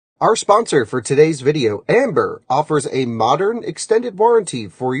Our sponsor for today's video, Amber, offers a modern extended warranty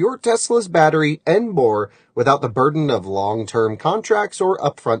for your Tesla's battery and more without the burden of long-term contracts or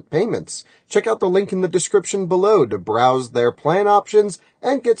upfront payments. Check out the link in the description below to browse their plan options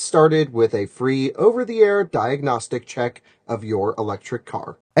and get started with a free over-the-air diagnostic check of your electric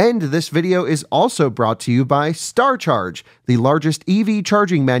car. And this video is also brought to you by StarCharge, the largest EV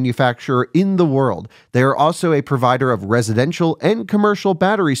charging manufacturer in the world. They are also a provider of residential and commercial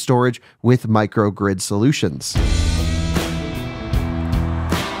battery storage with microgrid solutions.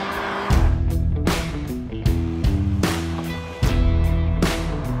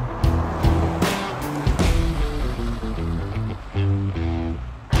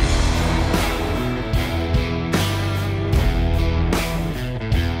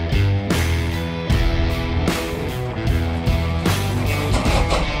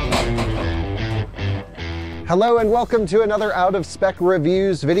 Hello and welcome to another Out of Spec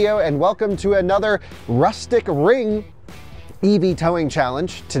Reviews video, and welcome to another Rustic Ring EV towing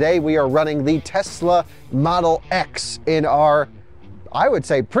challenge. Today we are running the Tesla Model X in our, I would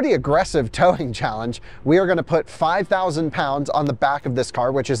say, pretty aggressive towing challenge. We are going to put 5,000 pounds on the back of this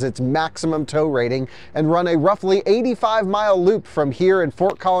car, which is its maximum tow rating, and run a roughly 85-mile loop from here in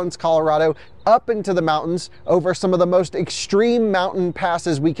Fort Collins, Colorado, up into the mountains over some of the most extreme mountain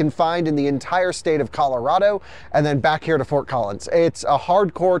passes we can find in the entire state of Colorado, and then back here to Fort Collins. It's a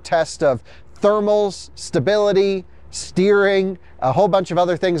hardcore test of thermals, stability, steering, a whole bunch of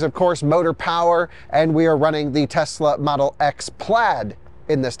other things, of course, motor power, and we are running the Tesla Model X Plaid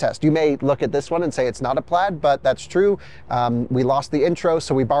in this test. You may look at this one and say it's not a Plaid, but that's true. We lost the intro,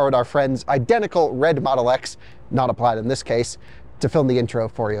 so we borrowed our friend's identical red Model X, not a Plaid in this case, to film the intro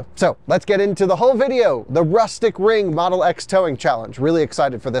for you. So let's get into the whole video, the Rustic Ring Model X towing challenge. Really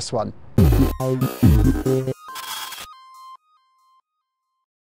excited for this one.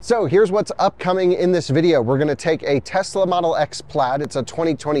 So here's what's upcoming in this video. We're going to take a Tesla Model X Plaid. It's a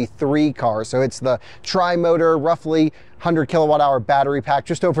 2023 car, so it's the tri-motor, roughly 100 kilowatt hour battery pack,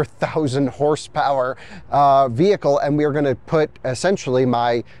 just over 1,000 horsepower vehicle, and we are going to put essentially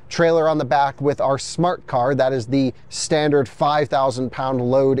my trailer on the back with our smart car. That is the standard 5,000 pound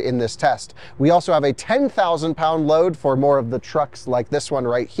load in this test. We also have a 10,000 pound load for more of the trucks like this one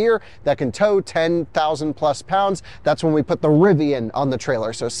right here that can tow 10,000 plus pounds. That's when we put the Rivian on the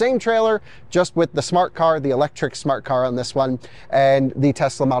trailer. So same trailer, just with the smart car, the electric smart car on this one, and the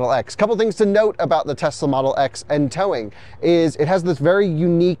Tesla Model X. Couple things to note about the Tesla Model X and towing is it has this very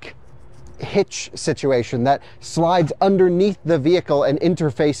unique hitch situation that slides underneath the vehicle and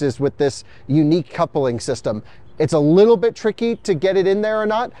interfaces with this unique coupling system. It's a little bit tricky to get it in there or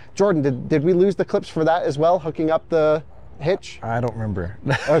not. Jordan, did we lose the clips for that as well, hooking up the hitch? I don't remember.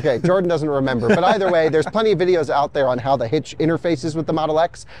 Okay, Jordan doesn't remember, but either way, there's plenty of videos out there on how the hitch interfaces with the Model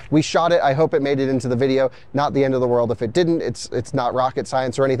X. We shot it. I hope it made it into the video. Not the end of the world if it didn't. It's not rocket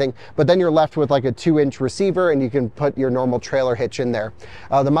science or anything, but then you're left with like a 2-inch receiver and you can put your normal trailer hitch in there.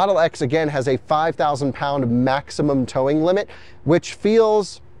 The Model X, again, has a 5,000 pound maximum towing limit, which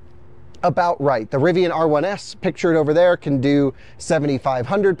feels about right. The Rivian R1S pictured over there can do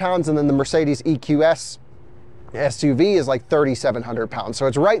 7,500 pounds, and then the Mercedes EQS SUV is like 3,700 pounds. So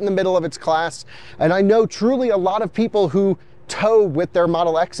it's right in the middle of its class. And I know truly a lot of people who tow with their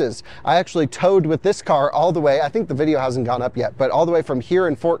Model X's. I actually towed with this car all the way, I think the video hasn't gone up yet, but all the way from here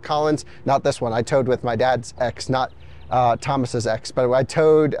in Fort Collins, not this one, I towed with my dad's X, not Thomas's X, but I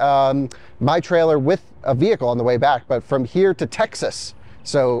towed my trailer with a vehicle on the way back, but from here to Texas.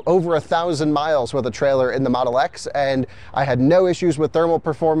 So over 1,000 miles with a trailer in the Model X, and I had no issues with thermal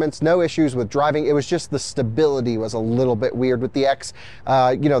performance, no issues with driving. It was just the stability was a little bit weird with the X.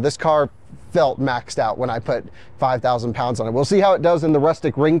 You know, this car felt maxed out when I put 5,000 pounds on it. We'll see how it does in the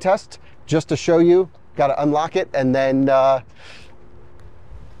Rustic Ring test. Just to show you, got to unlock it, and then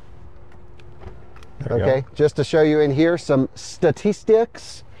okay, just to show you in here some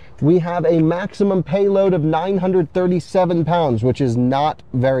statistics. We have a maximum payload of 937 pounds, which is not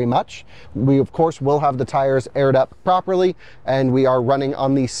very much. We, of course, will have the tires aired up properly, and we are running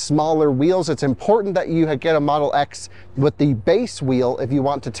on the smaller wheels. It's important that you get a Model X with the base wheel if you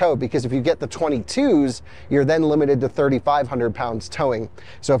want to tow, because if you get the 22s, you're then limited to 3,500 pounds towing.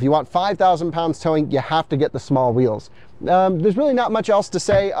 So if you want 5,000 pounds towing, you have to get the small wheels. There's really not much else to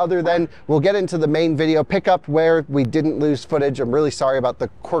say other than we'll get into the main video, pick up where we didn't lose footage. I'm really sorry about the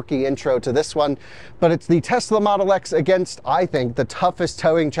quirky intro to this one, but it's the Tesla Model X against, I think, the toughest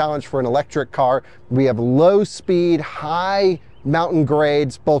towing challenge for an electric car. We have low speed, high mountain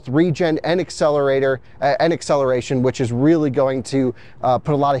grades, both regen and acceleration, which is really going to put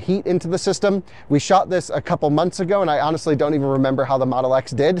a lot of heat into the system. We shot this a couple months ago, and I honestly don't even remember how the Model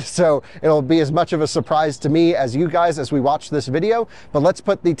X did, so it'll be as much of a surprise to me as you guys as we watch this video. But let's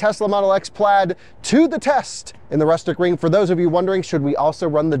put the Tesla Model X Plaid to the test in the Rustic Ring. For those of you wondering, should we also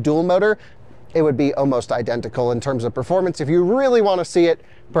run the dual motor? It would be almost identical in terms of performance. If you really want to see it,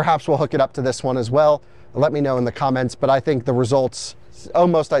 perhaps we'll hook it up to this one as well. Let me know in the comments, but I think the results,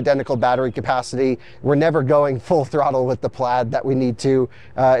 almost identical battery capacity. We're never going full throttle with the Plaid that we need to.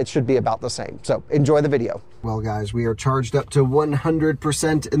 It should be about the same. So enjoy the video. Well, guys, we are charged up to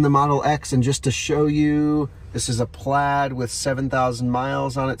 100% in the Model X, and just to show you, this is a Plaid with 7,000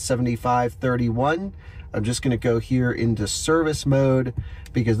 miles on it, 7531. I'm just going to go here into service mode,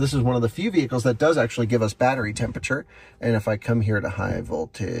 because this is one of the few vehicles that does actually give us battery temperature. And if I come here to high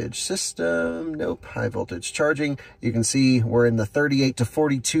voltage system, nope, high voltage charging, you can see we're in the 38 to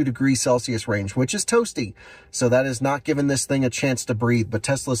 42 degrees Celsius range, which is toasty. So that is not giving this thing a chance to breathe, but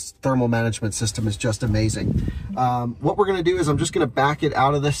Tesla's thermal management system is just amazing. What we're going to do is I'm just going to back it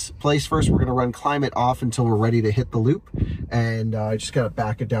out of this place first. We're going to run climate off until we're ready to hit the loop. And I just got to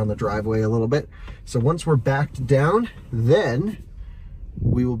back it down the driveway a little bit. So once we're backed down, then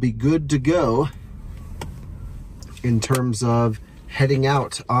we will be good to go in terms of heading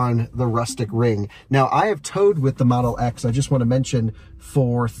out on the Rustic Ring. Now, I have towed with the Model X, I just want to mention,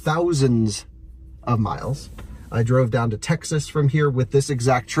 for thousands of miles. I drove down to Texas from here with this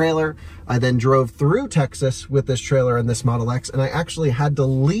exact trailer. I then drove through Texas with this trailer and this Model X, and I actually had to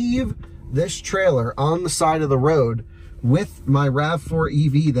leave this trailer on the side of the road with my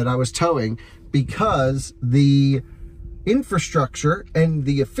RAV4 EV that I was towing, because the infrastructure and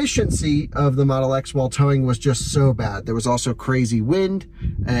the efficiency of the Model X while towing was just so bad. There was also crazy wind,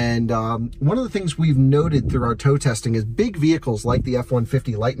 and one of the things we've noted through our tow testing is big vehicles like the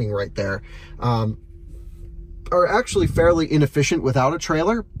F-150 Lightning right there are actually fairly inefficient without a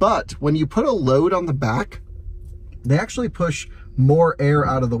trailer, but when you put a load on the back, they actually push more air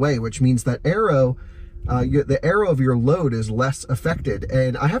out of the way, which means that the arrow of your load is less affected.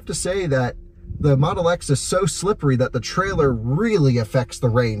 And I have to say that the Model X is so slippery that the trailer really affects the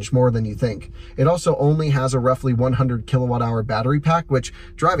range more than you think. It also only has a roughly 100 kilowatt hour battery pack, which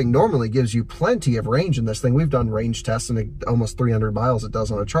driving normally gives you plenty of range in this thing. We've done range tests, and almost 300 miles it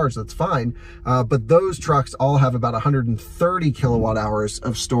does on a charge. That's fine. But those trucks all have about 130 kilowatt hours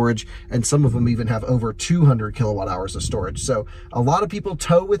of storage, and some of them even have over 200 kilowatt hours of storage. So a lot of people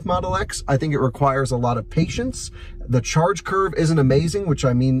tow with Model X. I think it requires a lot of patience. The charge curve isn't amazing, which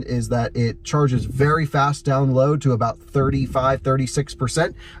I mean is that it charges very fast down low to about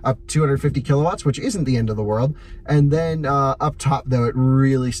 35-36%, up 250 kilowatts, which isn't the end of the world. And then up top, though, it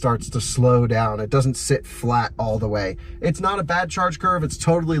really starts to slow down. It doesn't sit flat all the way. It's not a bad charge curve. It's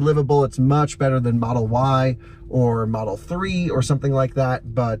totally livable. It's much better than Model Y or Model 3 or something like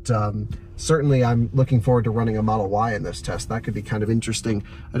that. But certainly I'm looking forward to running a Model Y in this test. That could be kind of interesting.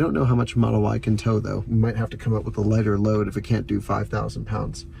 I don't know how much Model Y can tow, though. We might have to come up with a lighter load if it can't do 5,000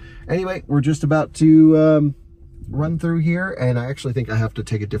 pounds. Anyway, we're just about to run through here, and I actually think I have to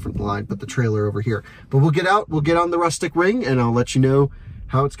take a different line, put the trailer over here. But we'll get out, we'll get on the Rustic Ring, and I'll let you know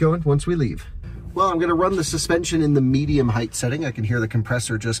how it's going once we leave. Well, I'm going to run the suspension in the medium height setting. I can hear the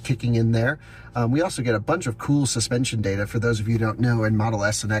compressor just kicking in there. We also get a bunch of cool suspension data for those of you who don't know in Model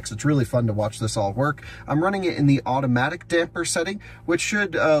S and X. It's really fun to watch this all work. I'm running it in the automatic damper setting, which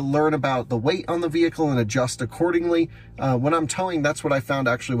should learn about the weight on the vehicle and adjust accordingly. When I'm towing, that's what I found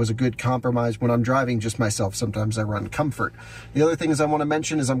actually was a good compromise. When I'm driving just myself, sometimes I run comfort. The other things I want to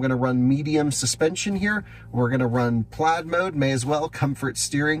mention is I'm going to run medium suspension here. We're going to run Plaid mode, may as well, comfort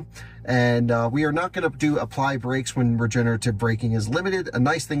steering. And we are not going to do apply brakes when regenerative braking is limited. A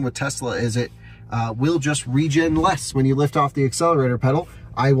nice thing with Tesla is it will just regen less. When you lift off the accelerator pedal,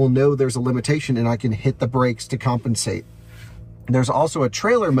 I will know there's a limitation and I can hit the brakes to compensate. There's also a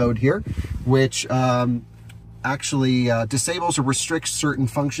trailer mode here, which actually disables or restricts certain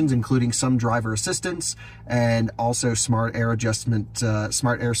functions, including some driver assistance and also smart air adjustment,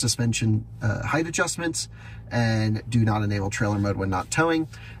 smart air suspension height adjustments, and do not enable trailer mode when not towing.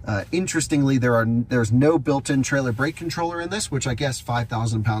 Interestingly, there's no built-in trailer brake controller in this, which I guess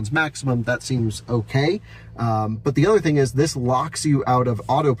 5,000 pounds maximum, that seems okay. But the other thing is this locks you out of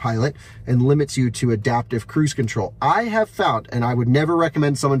autopilot and limits you to adaptive cruise control. I have found, and I would never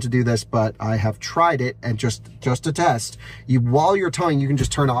recommend someone to do this, but I have tried it, and just to test, while you're towing, you can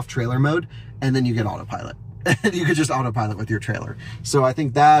just turn off trailer mode and then you get autopilot. and you could just autopilot with your trailer. So I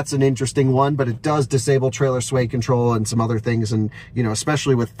think that's an interesting one, but it does disable trailer sway control and some other things. And, you know,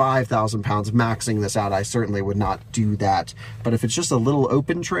 especially with 5,000 pounds maxing this out, I certainly would not do that. But if it's just a little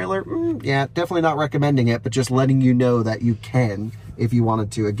open trailer, yeah, definitely not recommending it, but just letting you know that you can if you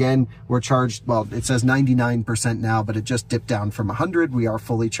wanted to. Again, we're charged, well, it says 99% now, but it just dipped down from 100. We are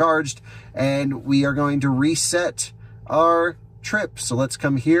fully charged, and we are going to reset our trip. So let's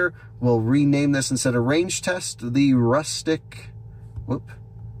come here. We'll rename this, instead of range test, the Rustic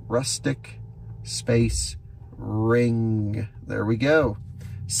space ring. There we go.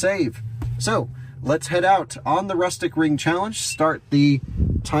 Save. So let's head out on the Rustic Ring challenge. Start the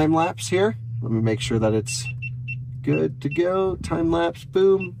time lapse here. Let me make sure that it's good to go. Time lapse,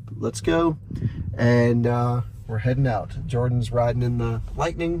 boom. Let's go. And we're heading out. Jordan's riding in the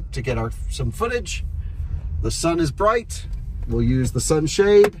Lightning to get some footage. The sun is bright. We'll use the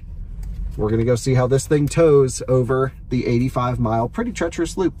sunshade. We're gonna go see how this thing tows over the 85-mile, pretty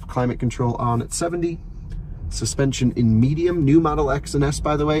treacherous loop. Climate control on at 70. Suspension in medium. New Model X and S,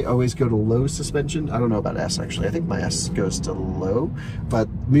 by the way, always go to low suspension. I don't know about S, actually. I think my S goes to low, but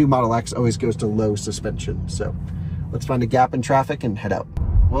new Model X always goes to low suspension. So let's find a gap in traffic and head out.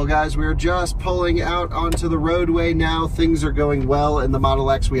 Well, guys, we're just pulling out onto the roadway now. Things are going well in the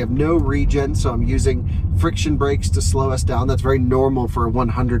Model X. We have no regen, so I'm using friction brakes to slow us down. That's very normal for a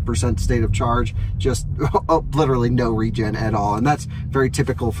 100% state of charge. Just literally no regen at all. And that's very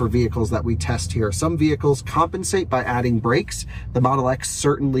typical for vehicles that we test here. Some vehicles compensate by adding brakes. The Model X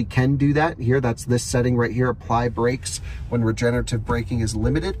certainly can do that. Here, that's this setting right here, apply brakes when regenerative braking is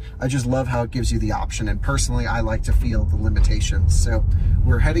limited. I just love how it gives you the option. And personally, I like to feel the limitations. So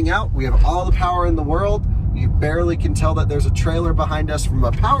we're heading out. We have all the power in the world. You barely can tell that there's a trailer behind us from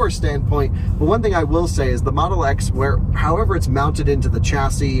a power standpoint. But one thing I will say is the Model X, however it's mounted into the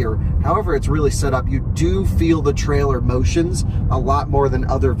chassis or however it's really set up, you do feel the trailer motions a lot more than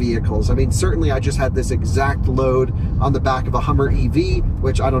other vehicles. I mean, certainly I just had this exact load on the back of a Hummer EV,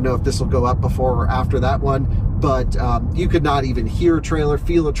 which I don't know if this will go up before or after that one, but you could not even hear a trailer,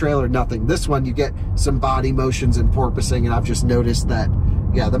 feel a trailer, nothing. This one, you get some body motions and porpoising, and I've just noticed that,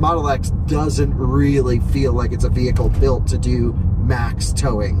 yeah, the Model X doesn't really feel like it's a vehicle built to do max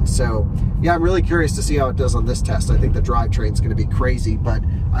towing. So yeah, I'm really curious to see how it does on this test. I think the drivetrain's going to be crazy, but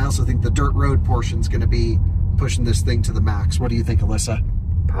I also think the dirt road portion's going to be pushing this thing to the max. What do you think, Alyssa?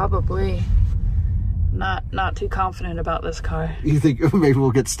 Probably. Not too confident about this car. You think maybe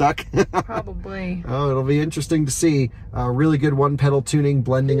we'll get stuck? Probably. Oh, it'll be interesting to see. Really good one pedal tuning,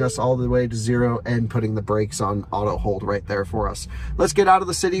 blending us all the way to 0 and putting the brakes on auto hold right there for us. Let's get out of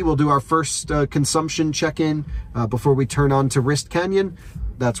the city. We'll do our first consumption check-in before we turn on to Rist Canyon.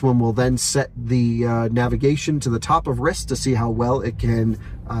 That's when we'll then set the navigation to the top of Rist to see how well it can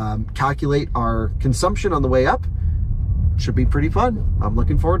calculate our consumption on the way up. Should be pretty fun. I'm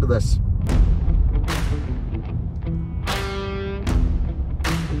looking forward to this.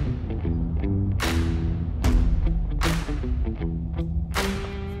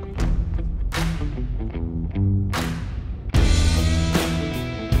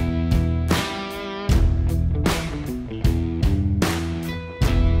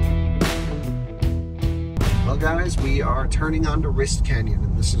 Guys, we are turning on to Rist Canyon,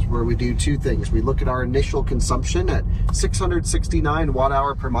 and this is where we do two things. We look at our initial consumption at 669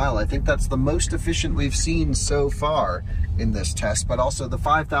 watt-hour per mile. I think that's the most efficient we've seen so far in this test, but also the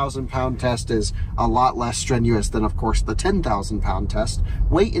 5,000-pound test is a lot less strenuous than, of course, the 10,000-pound test.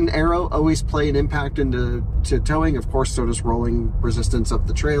 Weight and aero always play an impact into towing. Of course, so does rolling resistance of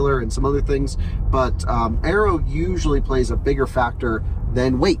the trailer and some other things, but aero usually plays a bigger factor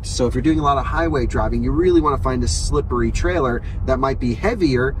than weight. So if you're doing a lot of highway driving, you really want to find a slippery trailer that might be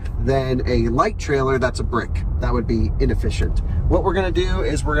heavier than a light trailer that's a brick. That would be inefficient. What we're going to do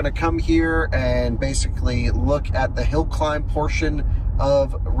is we're going to come here and basically look at the hill climb portion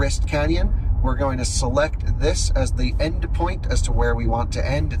of Rist Canyon. We're going to select this as the end point as to where we want to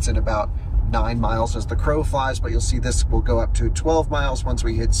end. It's in about 9 miles as the crow flies, but you'll see this will go up to 12 miles once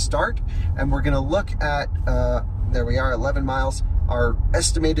we hit start. And we're going to look at, there we are, 11 miles. Our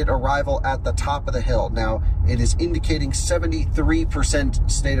estimated arrival at the top of the hill. Now, it is indicating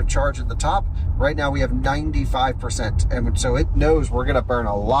 73% state of charge at the top. Right now, we have 95%. And so it knows we're going to burn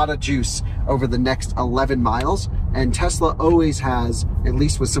a lot of juice over the next 11 miles. And Tesla always has, at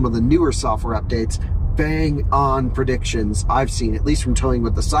least with some of the newer software updates, bang on predictions I've seen, at least from towing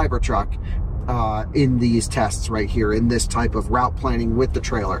with the Cybertruck, in these tests right here, in this type of route planning with the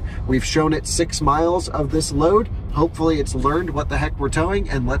trailer. We've shown it 6 miles of this load. Hopefully it's learned what the heck we're towing,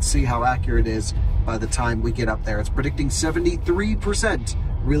 and let's see how accurate it is by the time we get up there. It's predicting 73%.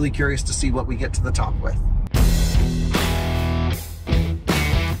 Really curious to see what we get to the top with.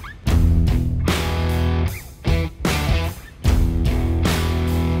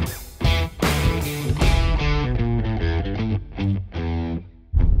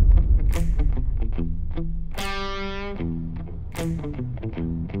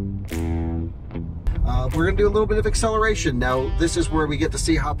 do a little bit of acceleration. Now, this is where we get to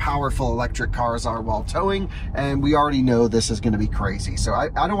see how powerful electric cars are while towing, and we already know this is going to be crazy. So I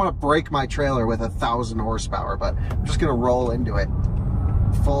don't want to break my trailer with 1,000 horsepower, but I'm just going to roll into it.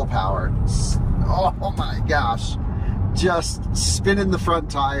 Full power. Oh my gosh. Just spinning the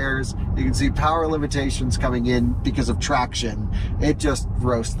front tires. You can see power limitations coming in because of traction. It just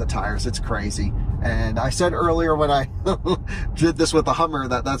roasts the tires. It's crazy. And I said earlier when I did this with the Hummer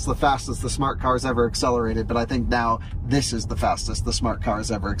that that's the fastest the smart car's ever accelerated, but I think now this is the fastest the smart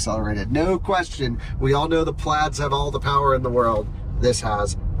car's ever accelerated. No question. We all know the Plaids have all the power in the world. This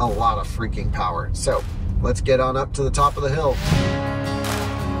has a lot of freaking power. So let's get on up to the top of the hill.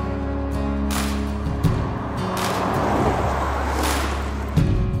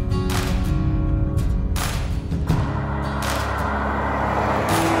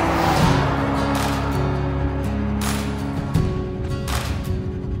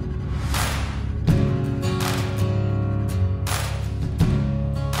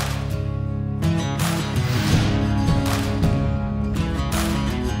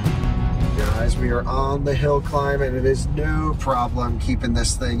 We are on the hill climb, and it is no problem keeping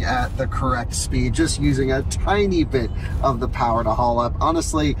this thing at the correct speed, just using a tiny bit of the power to haul up.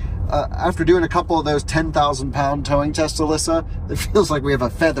 Honestly, after doing a couple of those 10,000-pound towing tests, Alyssa, it feels like we have a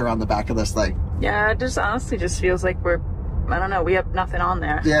feather on the back of this thing. Yeah, it just honestly just feels like we're, I don't know, we have nothing on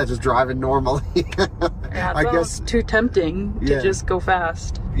there. Yeah, just driving normally. Yeah, I guess it's too tempting to just go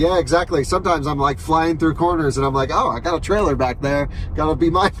fast. Yeah, exactly. Sometimes I'm like flying through corners and I'm like, oh, I got a trailer back there. Gotta be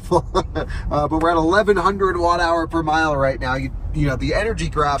mindful. But we're at 1,100 watt-hour per mile right now. You know, the energy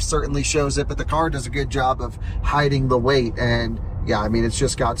graph certainly shows it, but the car does a good job of hiding the weight. And yeah, I mean, it's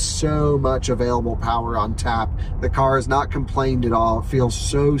just got so much available power on tap. The car has not complained at all. It feels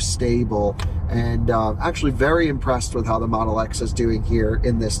so stable. And actually very impressed with how the Model X is doing here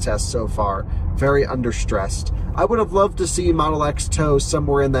in this test so far. Very understressed. I would have loved to see Model X tow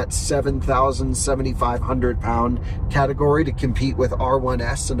somewhere in that 7,000, 7,500 pound category to compete with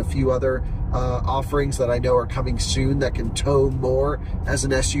R1S and a few other offerings that I know are coming soon that can tow more as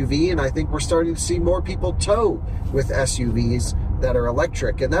an SUV. And I think we're starting to see more people tow with SUVs that are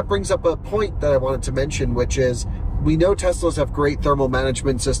electric. And that brings up a point that I wanted to mention, which is we know Teslas have great thermal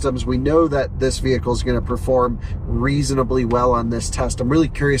management systems. We know that this vehicle is going to perform reasonably well on this test. I'm really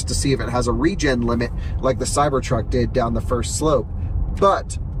curious to see if it has a regen limit like the Cybertruck did down the first slope.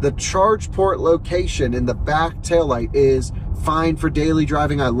 But the charge port location in the back taillight is fine for daily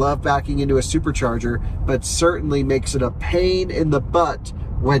driving. I love backing into a supercharger, but certainly makes it a pain in the butt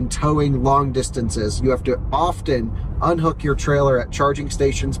when towing long distances. You have to often unhook your trailer at charging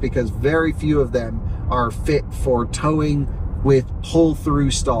stations because very few of them are fit for towing with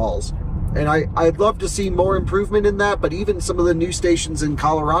pull-through stalls. And I'd love to see more improvement in that, but even some of the new stations in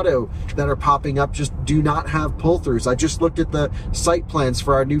Colorado that are popping up just do not have pull-throughs. I just looked at the site plans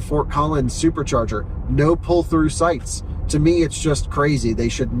for our new Fort Collins supercharger. No pull-through sites. To me, it's just crazy. They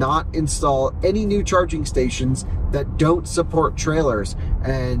should not install any new charging stations that don't support trailers.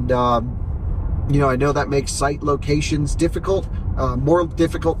 And, you know, I know that makes site locations difficult, more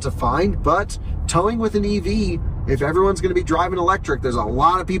difficult to find, but towing with an EV, if everyone's going to be driving electric, there's a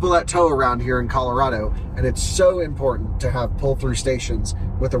lot of people that tow around here in Colorado, and it's so important to have pull-through stations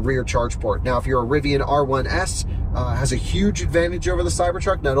with a rear charge port. Now, if you're a Rivian R1S, has a huge advantage over the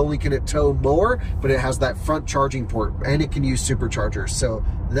Cybertruck. Not only can it tow more, but it has that front charging port, and it can use superchargers. So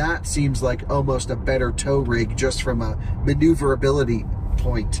that seems like almost a better tow rig just from a maneuverability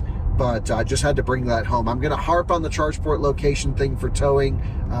point. But I just had to bring that home. I'm going to harp on the charge port location thing for towing.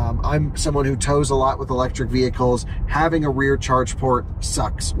 I'm someone who tows a lot with electric vehicles. Having a rear charge port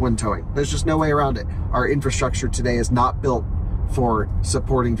sucks when towing. There's just no way around it. Our infrastructure today is not built for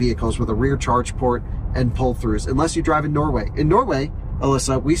supporting vehicles with a rear charge port and pull-throughs, unless you drive in Norway. In Norway,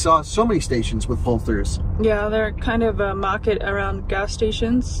 Alyssa, we saw so many stations with pull-throughs. Yeah, they're kind of a market around gas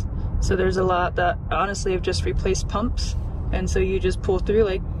stations. So there's a lot that honestly have just replaced pumps. And so you just pull through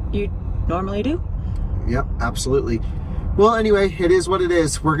like you normally do. Yep, absolutely. Well, anyway, it is what it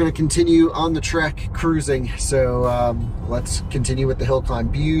is. We're going to continue on the trek cruising. So let's continue with the hill climb.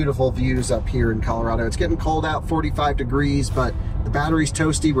 Beautiful views up here in Colorado. It's getting cold out, 45 degrees, but the battery's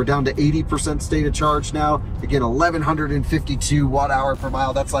toasty. We're down to 80% state of charge now. Again, 1,152 watt-hour per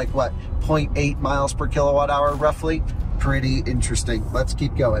mile. That's like, what, 0.8 miles per kilowatt hour, roughly? Pretty interesting. Let's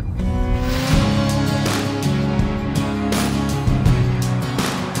keep going.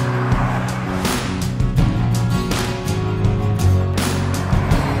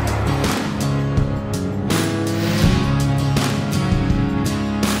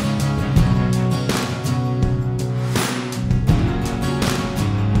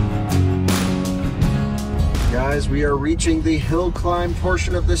 We are reaching the hill climb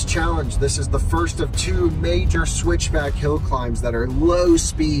portion of this challenge. This is the first of 2 major switchback hill climbs that are low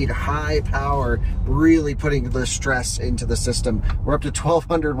speed, high power, really putting the stress into the system. We're up to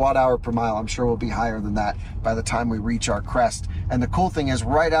 1200 watt-hour per mile. I'm sure we'll be higher than that by the time we reach our crest. And the cool thing is,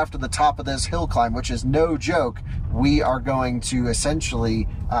 right after the top of this hill climb, which is no joke, we are going to essentially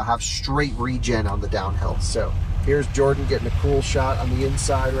have straight regen on the downhill. So here's Jordan getting a cool shot on the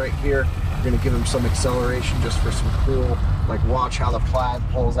inside right here. We're gonna give him some acceleration just for some cool, like, watch how the Plaid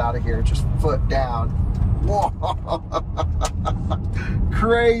pulls out of here, just foot down. Whoa.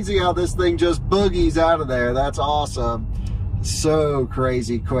 Crazy how this thing just boogies out of there. That's awesome. So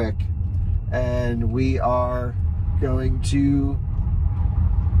crazy quick. And we are going to,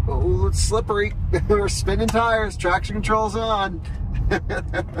 oh, it's slippery. We're spinning tires, traction control's on.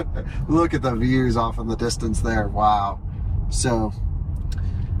 Look at the views off in the distance there. Wow. So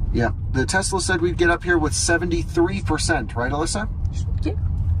yeah, the Tesla said we'd get up here with 73%, right, Alyssa? Yeah.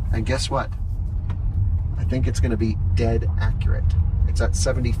 And guess what? I think it's going to be dead accurate. It's at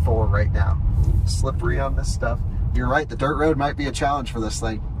 74 right now. Slippery on this stuff. You're right, the dirt road might be a challenge for this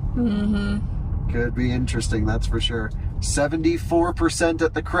thing. Mm-hmm. Could be interesting, that's for sure. 74%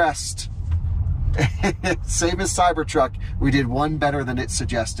 at the crest. Same as Cybertruck. We did one better than it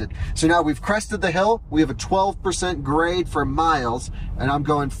suggested. So now we've crested the hill. We have a 12% grade for miles, and I'm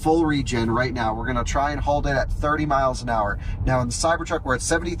going full regen right now. We're gonna try and hold it at 30 miles an hour. Now in the Cybertruck, we're at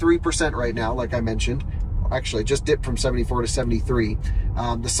 73% right now, like I mentioned. Actually, just dipped from 74 to 73.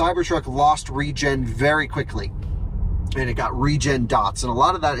 The Cybertruck lost regen very quickly, and it got regen dots. And a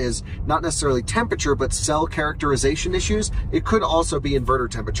lot of that is not necessarily temperature, but cell characterization issues. It could also be inverter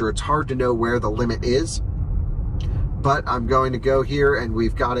temperature. It's hard to know where the limit is. But I'm going to go here, and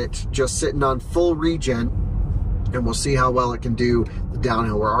we've got it just sitting on full regen, and we'll see how well it can do the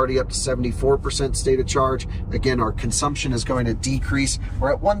downhill. We're already up to 74% state of charge. Again, our consumption is going to decrease.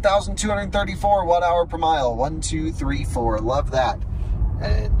 We're at 1,234 watt-hour per mile. 1, 2, 3, 4. Love that.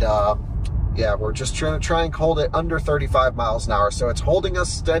 And yeah, we're just trying to hold it under 35 miles an hour. So it's holding us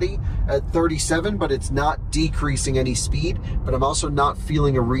steady at 37, but it's not decreasing any speed. But I'm also not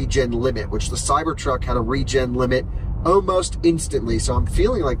feeling a regen limit, which the Cybertruck had a regen limit almost instantly. So I'm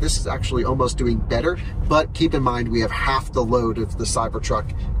feeling like this is actually almost doing better. But keep in mind, we have half the load of the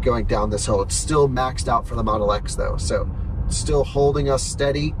Cybertruck going down this hill. It's still maxed out for the Model X though. So it's still holding us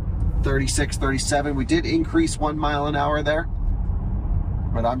steady, 36, 37. We did increase 1 mile an hour there,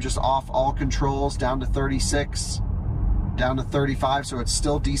 but I'm just off all controls down to 36, down to 35, so it's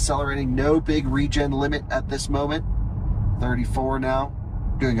still decelerating. No big regen limit at this moment. 34 now.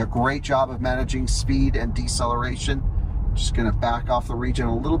 Doing a great job of managing speed and deceleration. Just gonna back off the regen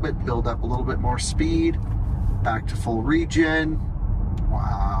a little bit, build up a little bit more speed. Back to full regen.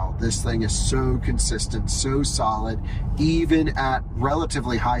 Wow, this thing is so consistent, so solid, even at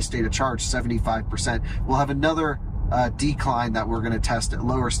relatively high state of charge, 75%. We'll have another decline that we're going to test at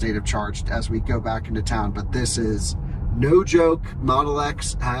lower state of charge as we go back into town. But this is no joke. Model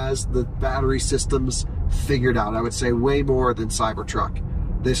X has the battery systems figured out. I would say way more than Cybertruck.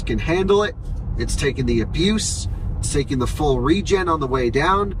 This can handle it. It's taking the abuse. It's taking the full regen on the way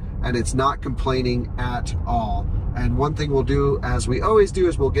down, and it's not complaining at all. And one thing we'll do, as we always do,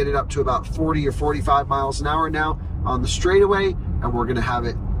 is we'll get it up to about 40 or 45 miles an hour now on the straightaway, and we're going to have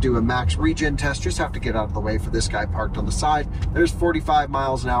it do a max regen test. Just have to get out of the way for this guy parked on the side. There's 45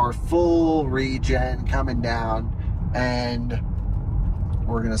 miles an hour, full regen coming down, and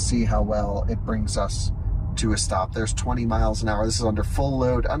we're gonna see how well it brings us to a stop. There's 20 miles an hour. This is under full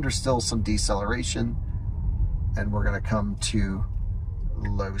load, under still some deceleration, and we're gonna come to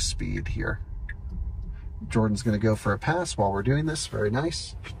low speed here. Jordan's gonna go for a pass while we're doing this. Very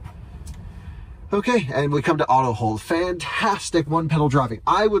nice. Okay, and we come to auto hold. Fantastic one pedal driving.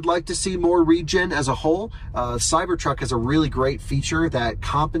 I would like to see more regen as a whole. Cybertruck has a really great feature that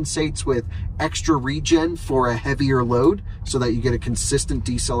compensates with extra regen for a heavier load so that you get a consistent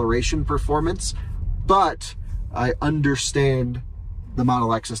deceleration performance. But I understand the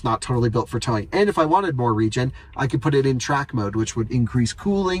Model X is not totally built for towing. And if I wanted more regen, I could put it in track mode, which would increase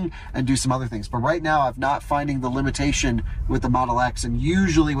cooling and do some other things. But right now, I'm not finding the limitation with the Model X. And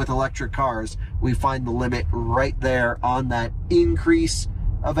usually with electric cars, we find the limit right there on that increase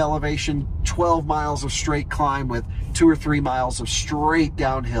of elevation, 12 miles of straight climb with 2 or 3 miles of straight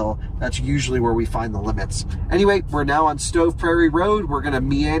downhill. That's usually where we find the limits. Anyway, we're now on Stove Prairie Road. We're gonna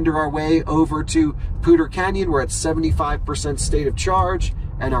meander our way over to Poudre Canyon. We're at 75% state of charge,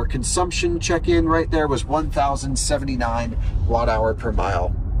 and our consumption check-in right there was 1,079 watt-hour per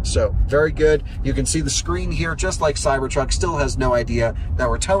mile. So very good. You can see the screen here, just like Cybertruck, still has no idea that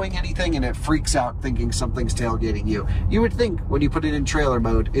we're towing anything, and it freaks out thinking something's tailgating you. You would think when you put it in trailer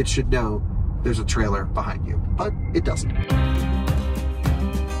mode, it should know there's a trailer behind you, but it doesn't.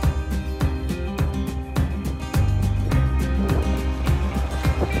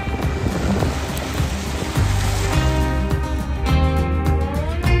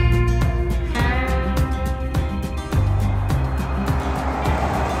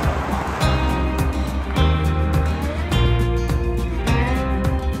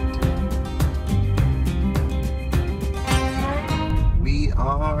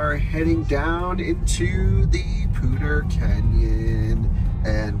 Heading down into the Poudre Canyon,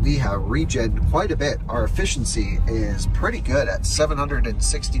 and we have regen quite a bit. Our efficiency is pretty good at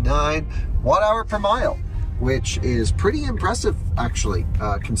 769 watt-hour per mile, which is pretty impressive actually,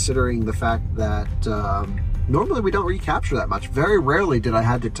 considering the fact that normally we don't recapture that much. Very rarely did I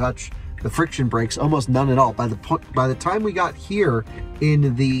have to touch the friction brakes, almost none at all. By the time we got here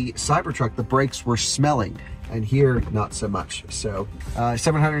in the Cybertruck, the brakes were smelling. And here, not so much. So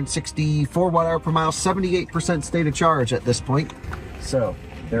 764 watt-hour per mile, 78% state of charge at this point. So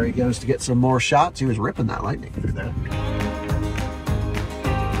there he goes to get some more shots. He was ripping that lightning through there.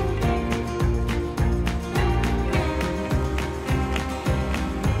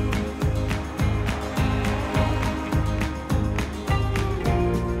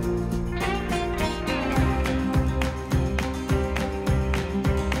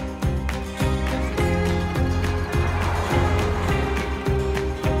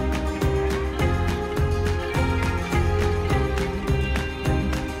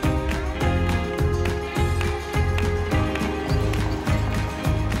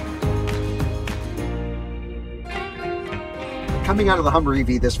 Coming out of the Hummer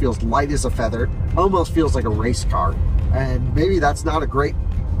EV, this feels light as a feather, almost feels like a race car. And maybe that's not a great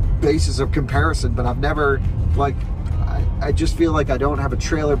basis of comparison, but I've never, like, I just feel like I don't have a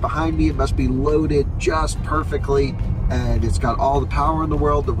trailer behind me. It must be loaded just perfectly, and it's got all the power in the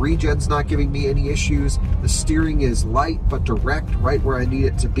world. The regen's not giving me any issues. The steering is light but direct, right where I need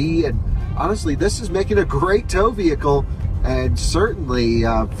it to be. And honestly, this is making a great tow vehicle, and certainly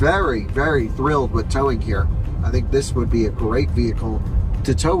very, very thrilled with towing here. I think this would be a great vehicle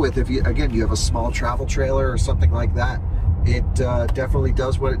to tow with if you, again, you have a small travel trailer or something like that. It definitely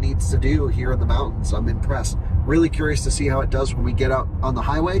does what it needs to do here in the mountains. I'm impressed. Really curious to see how it does when we get out on the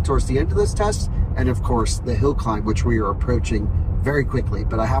highway towards the end of this test, and of course the hill climb, which we are approaching very quickly.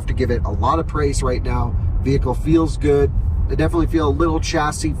 But I have to give it a lot of praise right now. Vehicle feels good. I definitely feel a little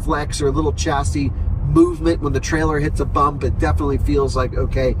chassis flex or a little chassis movement when the trailer hits a bump. It definitely feels like,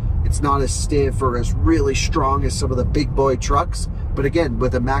 okay, it's not as stiff or as really strong as some of the big boy trucks. But again,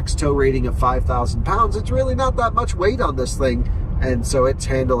 with a max tow rating of 5,000 pounds, it's really not that much weight on this thing. And so it's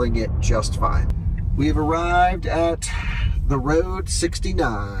handling it just fine. We have arrived at the road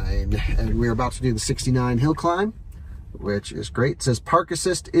 69, and we're about to do the 69 hill climb, which is great. It says park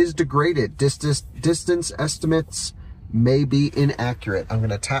assist is degraded. Distance estimates may be inaccurate. I'm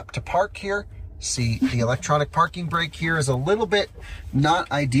gonna tap to park here. See, the electronic parking brake here is a little bit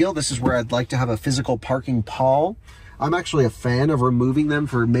not ideal. This is where I'd like to have a physical parking pawl. I'm actually a fan of removing them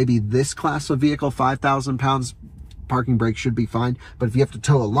for maybe this class of vehicle. 5,000 pounds parking brake should be fine. But if you have to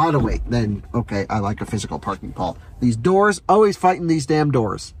tow a lot of weight, then okay, I like a physical parking pawl. These doors, always fighting these damn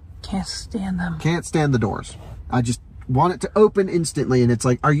doors. Can't stand them. Can't stand the doors. I just want it to open instantly, and it's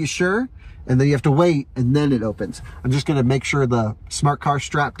like, are you sure? And then you have to wait, and then it opens. I'm just gonna make sure the smart car's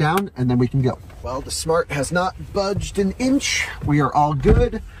strapped down, and then we can go. Well, the smart has not budged an inch. We are all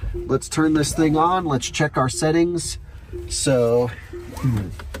good. Let's turn this thing on. Let's check our settings. So,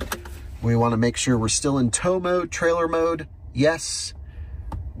 we wanna make sure we're still in tow mode, trailer mode, yes.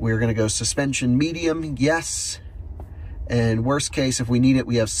 We're gonna go suspension medium, yes. And worst case, if we need it,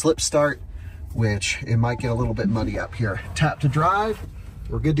 we have slip start, which it might get a little bit muddy up here. Tap to drive,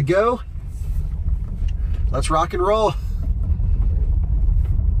 we're good to go. Let's rock and roll.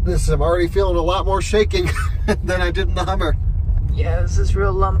 I'm already feeling a lot more shaking than I did in the Hummer. Yeah, this is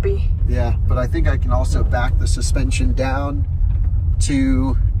real lumpy. Yeah, but I think I can also back the suspension down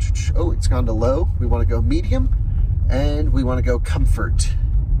to, oh, it's gone to low. We want to go medium, and we want to go comfort.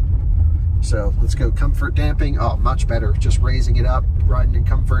 So let's go comfort damping. Oh, much better. Just raising it up, riding in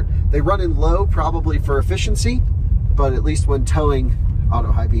comfort. They run in low probably for efficiency, but at least when towing,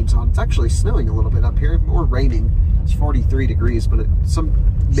 auto high beams on. It's actually snowing a little bit up here, or raining. It's 43 degrees, but it's some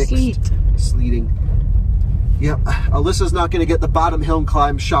mixed sleeting. Yep, Alyssa's not going to get the bottom hill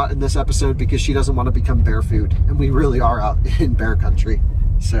climb shot in this episode because she doesn't want to become bear food, and we really are out in bear country.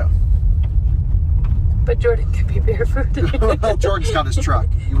 So But Jordan can be barefooted. Well, Jordan's got his truck.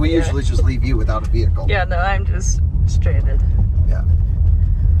 We usually just leave you without a vehicle. Yeah, no, I'm just stranded. Yeah.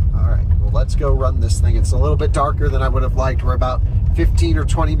 All right, well, let's go run this thing. It's a little bit darker than I would have liked. We're about 15 or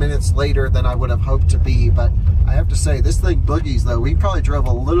 20 minutes later than I would have hoped to be, but I have to say, this thing boogies, though. We probably drove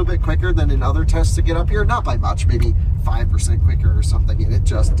a little bit quicker than in other tests to get up here. Not by much, maybe 5% quicker or something, and it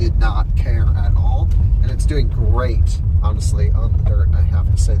just did not care at all. And it's doing great, honestly, on the dirt. I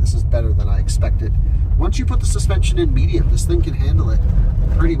have to say, this is better than I expected. Once you put the suspension in medium, this thing can handle it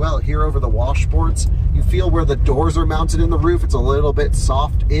pretty well. Here over the washboards, you feel where the doors are mounted in the roof, it's a little bit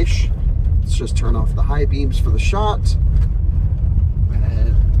soft-ish. Let's just turn off the high beams for the shot.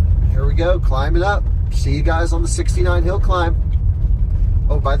 And here we go, climbing up. See you guys on the 69 hill climb.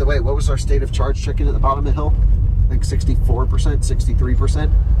 Oh, by the way, what was our state of charge check-in at the bottom of the hill? I think 64%,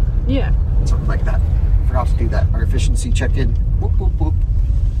 63%? Yeah. Something like that. Forgot to do that. Our efficiency check-in, whoop, whoop, whoop.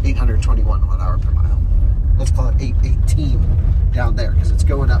 821 watt-hour per mile. Let's call it 818 down there because it's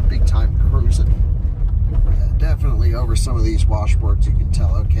going up big time cruising. Yeah, definitely over some of these washboards you can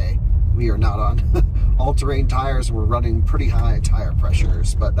tell, okay, we are not on all-terrain tires. We're running pretty high tire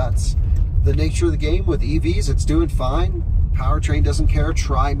pressures, but that's the nature of the game with EVs. It's doing fine. Powertrain doesn't care.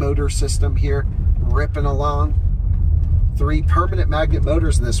 Tri-motor system here, ripping along. 3 permanent magnet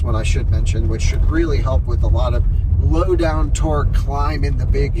motors in this one, I should mention, which should really help with a lot of low down torque climb in the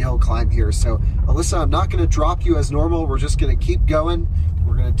big hill climb here. So Alyssa, I'm not going to drop you as normal. We're just going to keep going.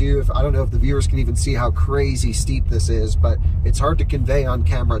 We're going to do, I don't know if the viewers can even see how crazy steep this is, but it's hard to convey on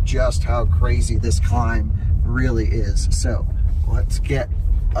camera just how crazy this climb really is. So let's get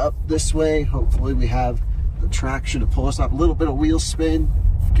up this way. Hopefully we have the traction to pull us up. A little bit of wheel spin.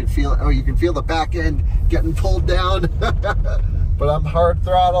 You can feel, oh, you can feel the back end getting pulled down. But I'm hard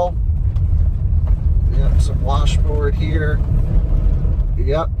throttle. Yep, some washboard here.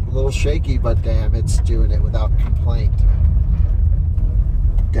 Yep, a little shaky, but damn, it's doing it without complaint.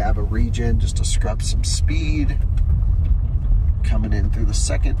 Dab a regen just to scrub some speed. Coming in through the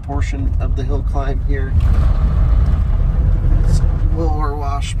second portion of the hill climb here. Some lower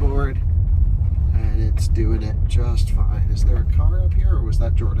washboard. And it's doing it just fine. Is there a car up here, or was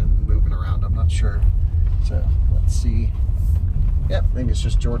that Jordan moving around? I'm not sure. So let's see. Yep, I think it's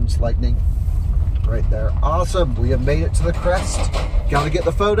just Jordan's Lightning right there. Awesome. We have made it to the crest. Got to get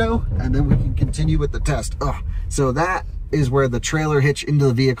the photo, and then we can continue with the test. Oh, so that is where the trailer hitch into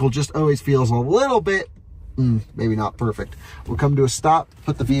the vehicle just always feels a little bit, maybe not perfect. We'll come to a stop,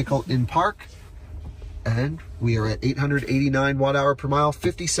 put the vehicle in park, and we are at 889 watt-hour per mile,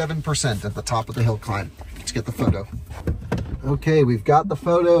 57% at the top of the hill climb. Let's get the photo. Okay, we've got the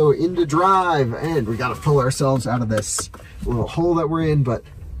photo into drive, and we got to pull ourselves out of this little hole that we're in, but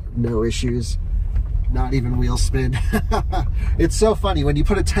no issues. Not even wheel spin. It's so funny, when you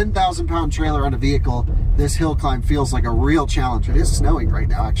put a 10,000 pound trailer on a vehicle, this hill climb feels like a real challenge. It is snowing right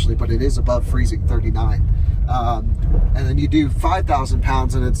now, actually, but it is above freezing 39. And then you do 5,000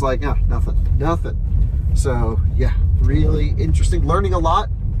 pounds and it's like, nothing. So yeah, really interesting. Learning a lot.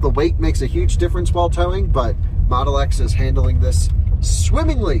 The weight makes a huge difference while towing, but Model X is handling this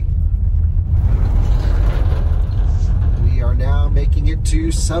swimmingly. We are now making it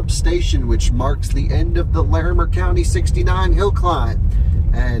to Substation, which marks the end of the Larimer County 69 hill climb.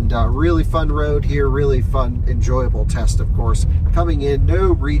 And really fun road here, really fun, enjoyable test, of course. Coming in,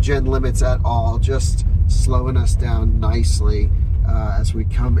 no regen limits at all, just slowing us down nicely as we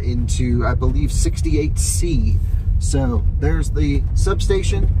come into, I believe, 68C. So there's the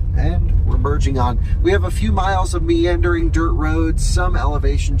substation, and we're merging on. We have a few miles of meandering dirt roads, some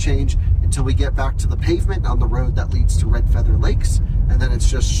elevation change until we get back to the pavement on the road that leads to Red Feather Lakes, and then it's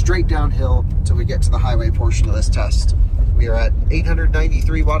just straight downhill until we get to the highway portion of this test. We are at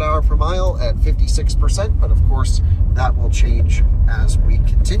 893 watt-hour per mile at 56%, but of course that will change as we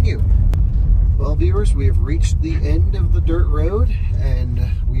continue. Well, viewers, we have reached the end of the dirt road, and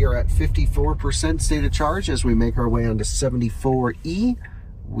we are at 54% state of charge as we make our way onto 74E.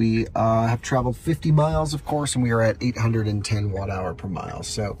 We have traveled 50 miles, of course, and we are at 810 watt-hour per mile.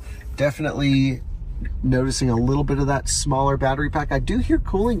 So definitely noticing a little bit of that smaller battery pack. I do hear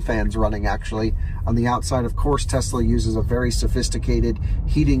cooling fans running, actually, on the outside. Of course, Tesla uses a very sophisticated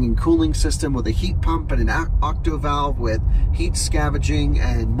heating and cooling system with a heat pump and an octo valve with heat scavenging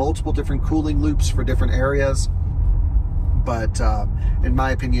and multiple different cooling loops for different areas. But in my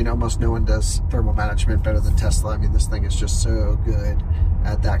opinion, almost no one does thermal management better than Tesla. I mean, this thing is just so good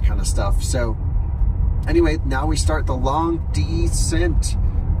at that kind of stuff. So anyway, now we start the long descent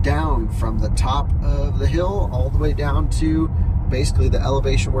down from the top of the hill all the way down to basically the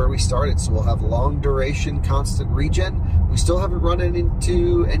elevation where we started. So we'll have long duration constant regen, We still haven't run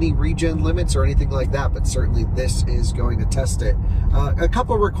into any regen limits or anything like that, but certainly this is going to test it. A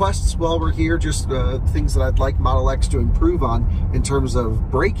couple requests while we're here, just things that I'd like Model X to improve on in terms of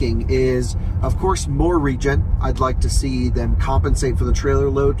braking is, of course, more regen. I'd like to see them compensate for the trailer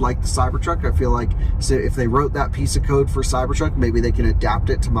load like the Cybertruck. I feel like if they wrote that piece of code for Cybertruck, maybe they can adapt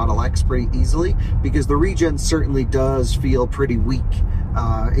it to Model X pretty easily, because the regen certainly does feel pretty weak.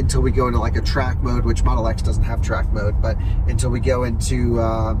 Until we go into like a track mode, which Model X doesn't have track mode, but until we go into,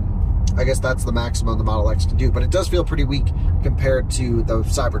 I guess that's the maximum the Model X can do, but it does feel pretty weak compared to the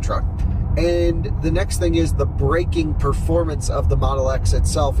Cybertruck. And the next thing is the braking performance of the Model X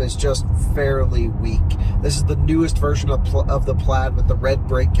itself is just fairly weak. This is the newest version of the Plaid with the red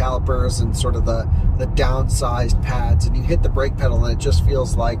brake calipers and sort of the downsized pads, and you hit the brake pedal and it just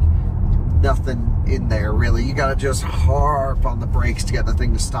feels like nothing in there, really. You gotta just harp on the brakes to get the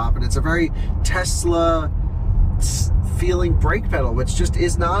thing to stop, and it's a very Tesla feeling brake pedal, which just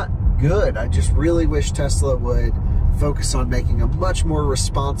is not good. I just really wish Tesla would focus on making a much more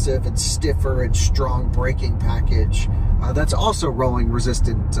responsive and stiffer and strong braking package that's also rolling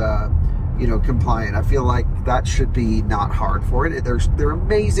resistant, you know, compliant. I feel like that should be not hard for it. They're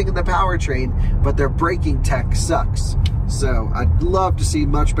amazing in the powertrain, but their braking tech sucks. So I'd love to see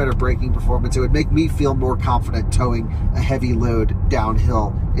much better braking performance. It would make me feel more confident towing a heavy load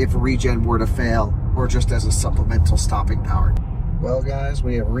downhill if regen were to fail, or just as a supplemental stopping power. Well guys,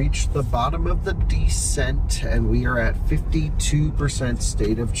 we have reached the bottom of the descent and we are at 52%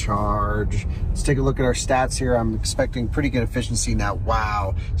 state of charge. Let's take a look at our stats here. I'm expecting pretty good efficiency now.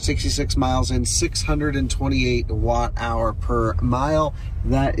 Wow, 66 miles in, 628 watt-hour per mile.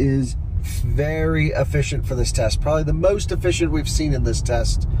 That is very efficient for this test. Probably the most efficient we've seen in this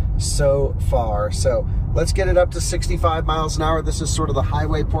test so far. So let's get it up to 65 miles an hour. This is sort of the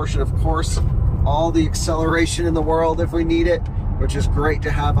highway portion, of course. All the acceleration in the world if we need it, which is great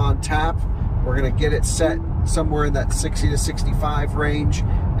to have on tap. We're gonna get it set somewhere in that 60 to 65 range,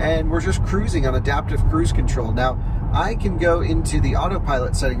 and we're just cruising on adaptive cruise control. Now, I can go into the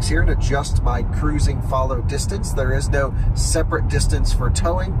autopilot settings here and adjust my cruising follow distance. There is no separate distance for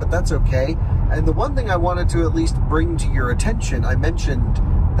towing, but that's okay. And the one thing I wanted to at least bring to your attention, I mentioned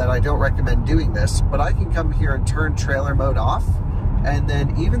that I don't recommend doing this, but I can come here and turn trailer mode off. And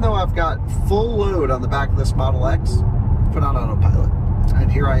then even though I've got full load on the back of this Model X, put on autopilot. And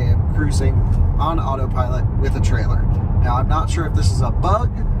here I am cruising on autopilot with a trailer. Now, I'm not sure if this is a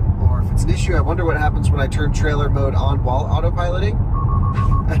bug or if it's an issue. I wonder what happens when I turn trailer mode on while autopiloting.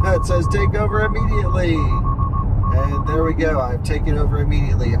 It says take over immediately. And there we go, I've taken over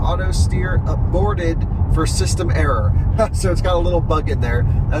immediately. Auto steer aborted for system error. So it's got a little bug in there.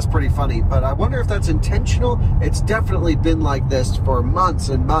 That's pretty funny, but I wonder if that's intentional. It's definitely been like this for months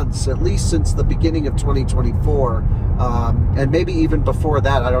and months, at least since the beginning of 2024. And maybe even before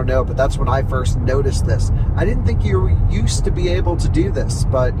that, I don't know, but that's when I first noticed this. I didn't think you used to be able to do this,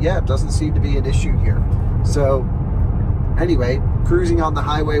 but yeah, it doesn't seem to be an issue here. So anyway, cruising on the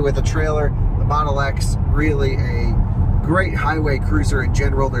highway with a trailer, the Model X, really a great highway cruiser in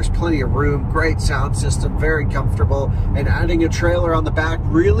general. There's plenty of room, great sound system, very comfortable, and adding a trailer on the back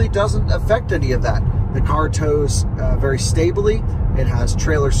really doesn't affect any of that. The car tows very stably. It has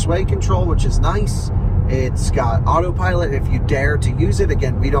trailer sway control, which is nice. It's got autopilot if you dare to use it.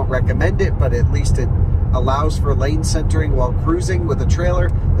 Again, we don't recommend it, but at least it allows for lane centering while cruising with a trailer.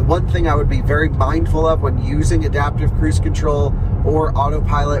 The one thing I would be very mindful of when using adaptive cruise control or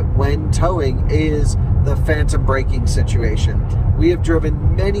autopilot when towing is the phantom braking situation. We have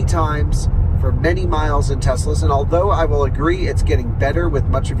driven many times for many miles in Teslas, and although I will agree it's getting better with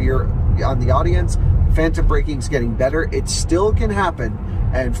much of your on the audience, phantom braking is getting better, it still can happen,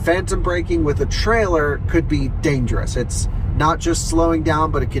 and phantom braking with a trailer could be dangerous. It's not just slowing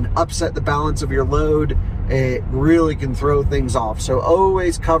down, but it can upset the balance of your load. It really can throw things off. So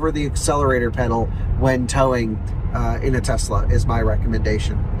always cover the accelerator pedal when towing in a Tesla is my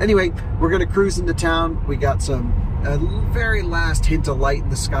recommendation. Anyway, we're gonna cruise into town. We got a very last hint of light in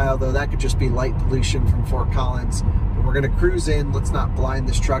the sky, although that could just be light pollution from Fort Collins. But we're gonna cruise in. Let's not blind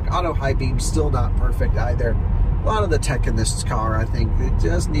this truck. Auto high beam, still not perfect either. A lot of the tech in this car, I think, it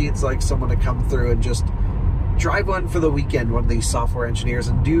just needs like someone to come through and just drive one for the weekend, one of these software engineers,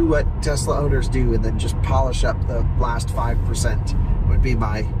 and do what Tesla owners do, and then just polish up the last 5% would be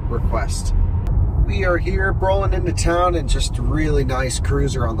my request. We are here rolling into town and just a really nice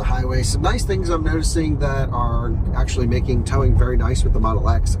cruiser on the highway. Some nice things I'm noticing that are actually making towing very nice with the Model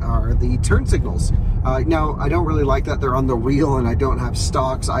X are the turn signals. Now, I don't really like that they're on the wheel and I don't have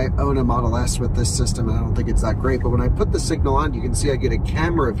stocks. I own a Model S with this system and I don't think it's that great, but when I put the signal on, you can see I get a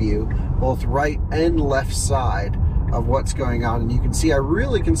camera view, both right and left side, of what's going on. And you can see, I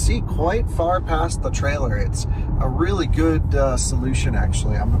really can see quite far past the trailer. It's a really good solution,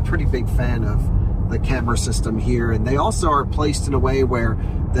 actually. I'm a pretty big fan of the camera system here. And they also are placed in a way where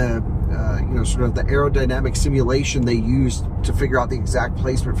the, you know, sort of the aerodynamic simulation they use to figure out the exact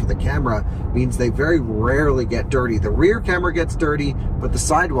placement for the camera means they very rarely get dirty. The rear camera gets dirty, but the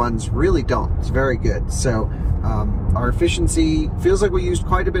side ones really don't. It's very good. So our efficiency feels like we used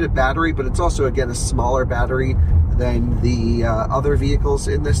quite a bit of battery, but it's also, again, a smaller battery than the other vehicles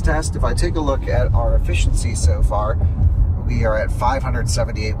in this test. If I take a look at our efficiency so far, we are at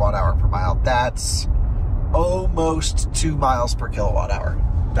 578 watt-hour per mile. That's almost 2 miles per kilowatt hour.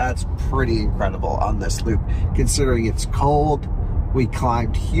 That's pretty incredible on this loop, considering it's cold. We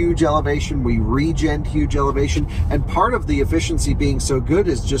climbed huge elevation, we regened huge elevation, and part of the efficiency being so good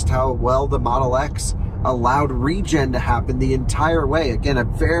is just how well the Model X allowed regen to happen the entire way.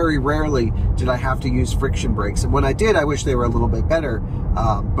 Again, very rarely did I have to use friction brakes, and when I did, I wish they were a little bit better,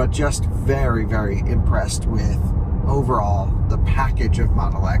 but just very, very impressed with overall the package of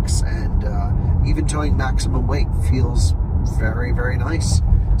Model X, and even towing maximum weight feels very, very nice.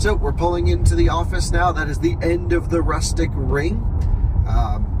 So we're pulling into the office now. That is the end of the Rustic Ring.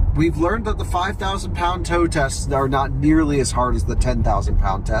 We've learned that the 5,000-pound tow tests are not nearly as hard as the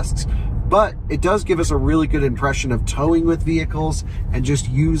 10,000-pound tests, but it does give us a really good impression of towing with vehicles and just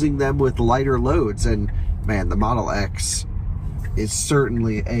using them with lighter loads. And man, the Model X is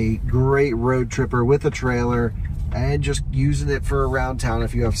certainly a great road tripper with a trailer and just using it for around town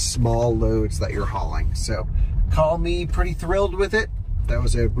if you have small loads that you're hauling. So call me pretty thrilled with it. That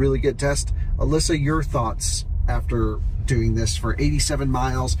was a really good test. Alyssa, your thoughts after doing this for 87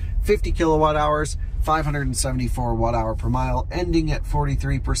 miles, 50 kilowatt hours, 574 watt-hour per mile, ending at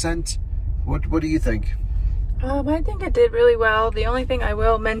 43%. What do you think? I think it did really well. The only thing I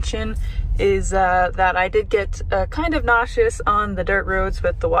will mention is that I did get kind of nauseous on the dirt roads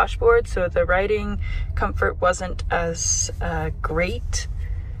with the washboard, so the riding comfort wasn't as great,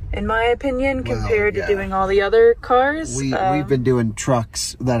 in my opinion, compared to doing all the other cars. We've been doing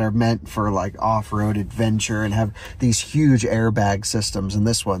trucks that are meant for like off-road adventure and have these huge airbag systems, and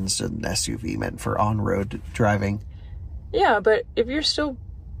this one's an SUV meant for on-road driving. Yeah, but if you're still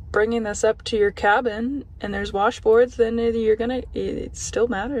bringing this up to your cabin and there's washboards, then it still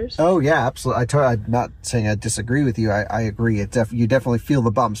matters. Oh yeah, absolutely. I'm not saying I disagree with you. I agree. You definitely feel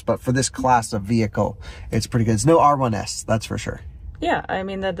the bumps, but for this class of vehicle, it's pretty good. It's no R1S, that's for sure. Yeah, I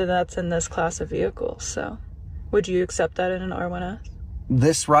mean, that's in this class of vehicles, so would you accept that in an R1S?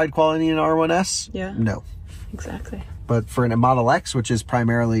 This ride quality in an R1S? Yeah. No. Exactly. But for a Model X, which is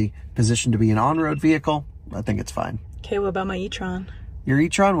primarily positioned to be an on-road vehicle, I think it's fine. Okay, what about my e-tron? Your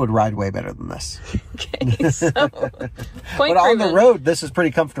e-tron would ride way better than this. Okay, so but on the road, this is pretty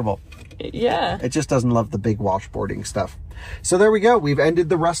comfortable. Yeah. It just doesn't love the big washboarding stuff. So there we go. We've ended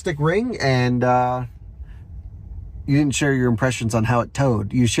the Rustic Ring, and you didn't share your impressions on how it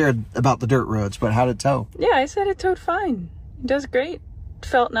towed. You shared about the dirt roads, but how did it tow? Yeah, I said it towed fine. It does great.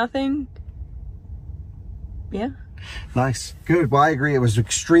 Felt nothing. Yeah. Nice. Good. Well, I agree. It was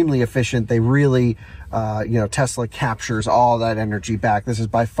extremely efficient. They really, you know, Tesla captures all that energy back. This is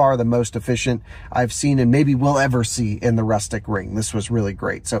by far the most efficient I've seen and maybe will ever see in the Rustic Ring. This was really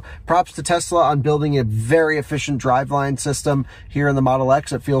great. So props to Tesla on building a very efficient driveline system here in the Model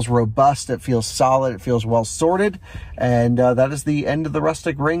X. It feels robust. It feels solid. It feels well sorted. And that is the end of the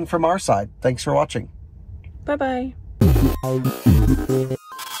Rustic Ring from our side. Thanks for watching. Bye-bye.